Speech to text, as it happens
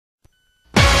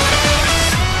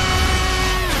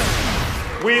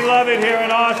We love it here in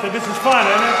Austin. This is fun,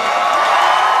 isn't it?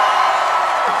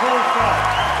 A cool show.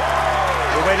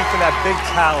 We're waiting for that big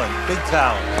talent. Big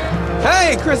talent.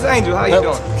 Hey, Chris Angel, how you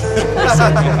doing?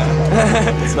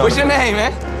 What's your name,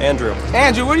 man? Andrew.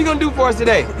 Andrew, what are you gonna do for us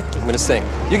today? I'm gonna sing.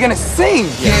 You're gonna sing?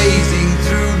 Yeah. Gazing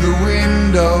through the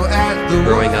window at the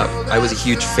Growing up, I was a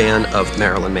huge fan of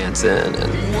Marilyn Manson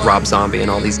and Rob Zombie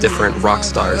and all these different rock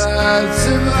stars.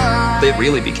 It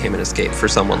really became an escape for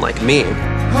someone like me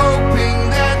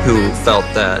who felt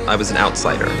that I was an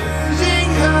outsider.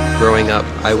 Growing up,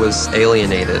 I was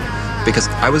alienated because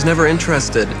I was never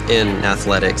interested in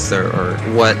athletics or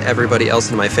what everybody else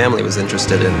in my family was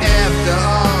interested in.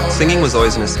 Singing was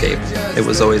always an escape. It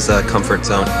was always a comfort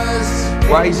zone.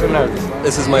 Why are you so nervous?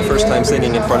 This is my first time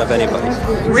singing in front of anybody.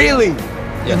 Really?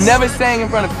 Yes. You've never sang in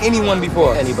front of anyone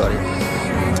before? Anybody.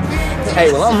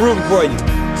 Hey, well, I'm rooting for you.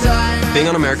 Being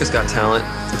on America's Got Talent,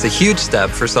 it's a huge step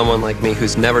for someone like me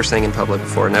who's never sang in public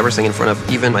before, never sang in front of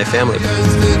even my family.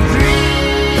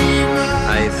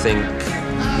 I think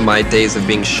my days of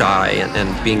being shy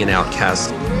and being an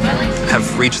outcast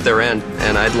have reached their end,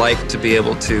 and I'd like to be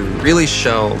able to really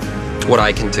show what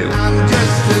I can do.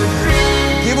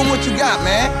 Give them what you got,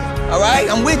 man. All right?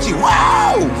 I'm with you.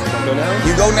 Wow! Go now?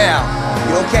 You go now.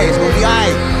 You okay? It's gonna be all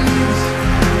right.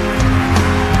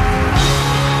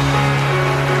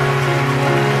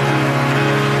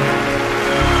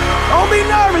 Don't be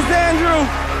nervous, Andrew.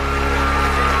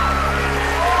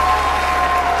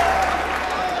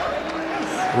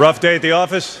 Rough day at the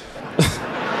office?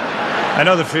 I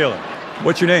know the feeling.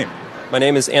 What's your name? My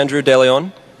name is Andrew De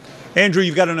Leon. Andrew,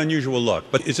 you've got an unusual look,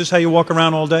 but is this how you walk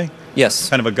around all day? Yes.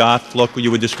 Kind of a goth look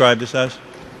you would describe this as?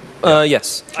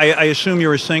 Yes. I assume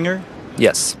you're a singer?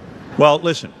 Yes. Well,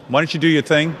 listen, why don't you do your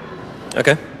thing?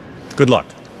 Okay. Good luck.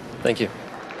 Thank you.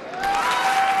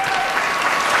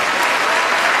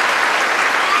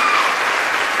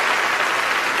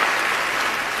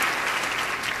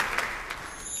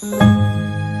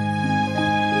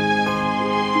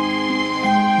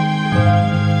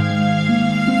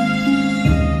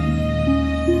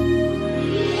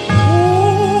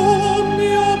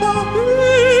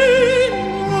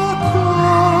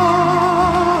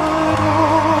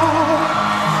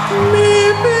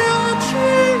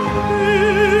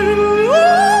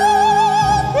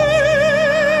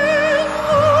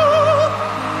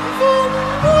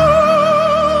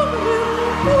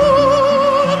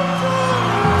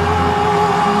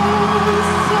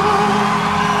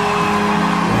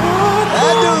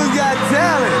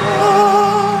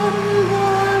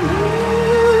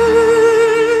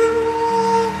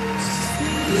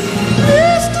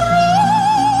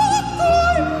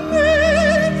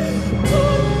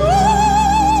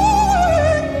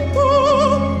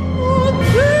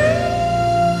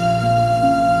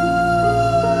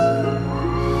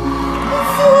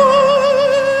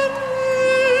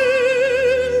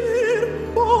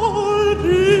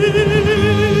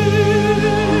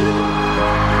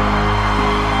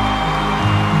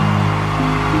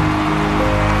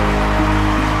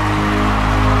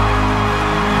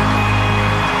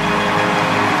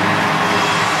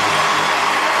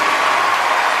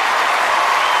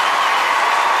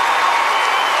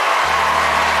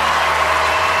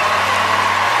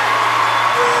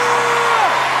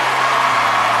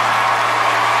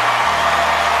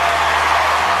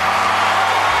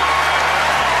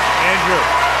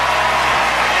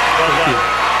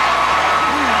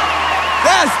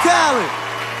 That's talent.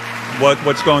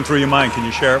 What's going through your mind? Can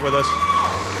you share it with us?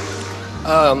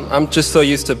 I'm just so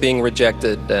used to being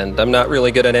rejected, and I'm not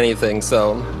really good at anything,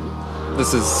 so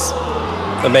this is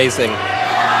amazing.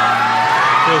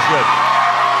 Feels good.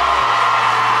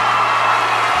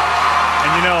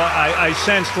 And you know, I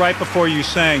sensed right before you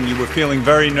sang you were feeling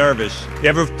very nervous. You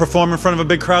ever perform in front of a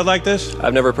big crowd like this?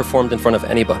 I've never performed in front of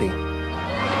anybody.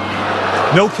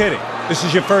 No kidding. This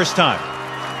is your first time.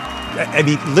 I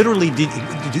mean, literally,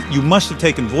 you must have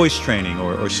taken voice training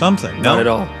or something. No? Not at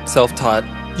all. Self-taught.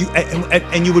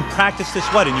 And you would practice this,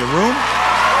 what, in your room?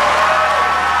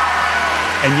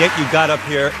 And yet you got up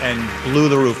here and blew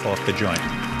the roof off the joint.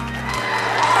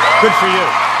 Good for you.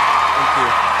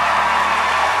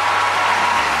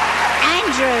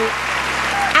 Thank you.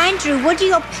 Andrew, what do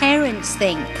your parents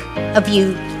think of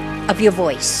your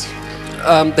voice?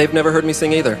 They've never heard me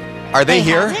sing either. Are they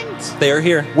here? Haven't? They are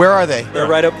here. Where are they? They're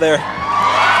right up there.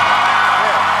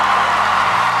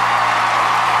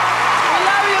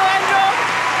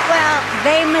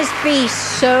 They must be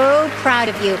so proud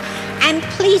of you. And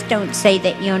please don't say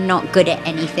that you're not good at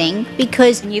anything,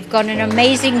 because you've got an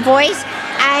amazing voice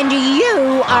and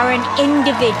you are an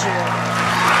individual.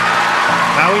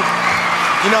 Howie?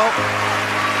 You know,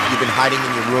 You've been hiding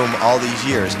in your room all these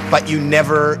years, but you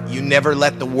never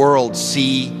let the world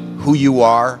see who you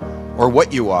are or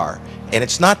what you are. And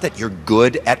it's not that you're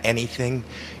good at anything,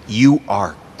 you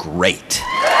are great.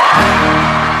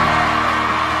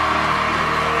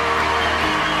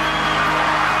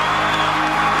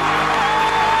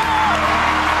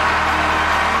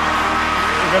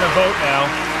 We're going to vote now.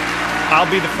 I'll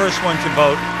be the first one to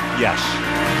vote yes.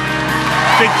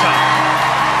 Big time.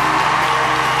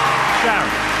 Sharon.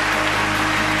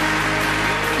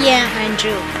 Yeah,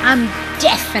 Andrew, I'm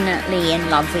definitely in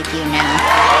love with you now.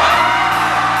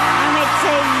 And it's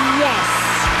a yes.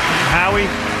 Howie.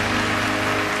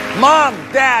 Mom,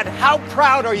 Dad, how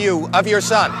proud are you of your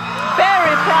son?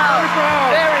 Very proud.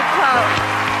 Very proud.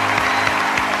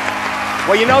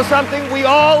 Well, you know something? We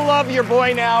all love your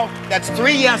boy now. That's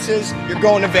 3 yeses. You're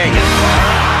going to Vegas.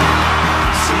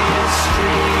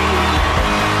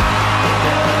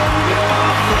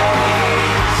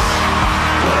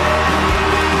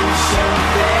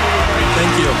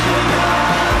 Thank you.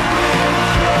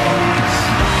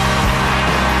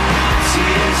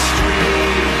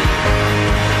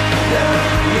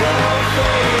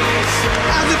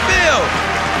 How's it feel?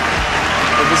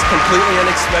 It was completely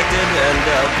unexpected, and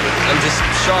I'm just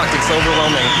shocked. It's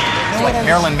overwhelming. It's like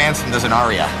Marilyn Manson does an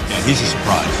aria. Yeah, he's a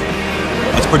surprise.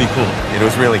 That's pretty cool. It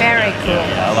was really Very cool.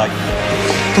 Yeah, I like it.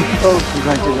 Oh,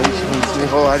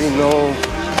 congratulations. Oh, I didn't know.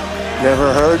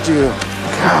 Never heard you.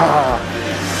 Ah,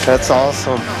 that's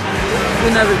awesome. You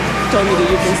never told me that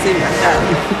you can sing like that.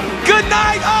 Good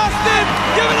night, Austin!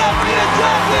 Give it up for the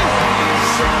judges!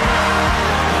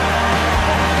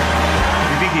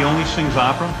 You think he only sings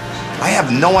opera? I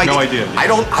have no idea. No idea.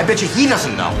 I bet you he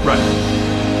doesn't know. Right.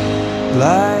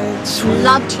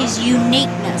 Loved his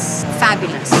uniqueness.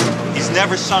 Fabulous. He's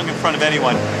never sung in front of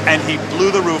anyone, and he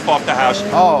blew the roof off the house.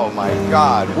 Oh my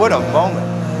God, what a moment.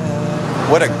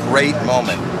 What a great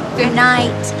moment. Good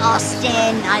night,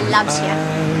 Austin. I love you.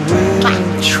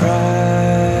 Bye.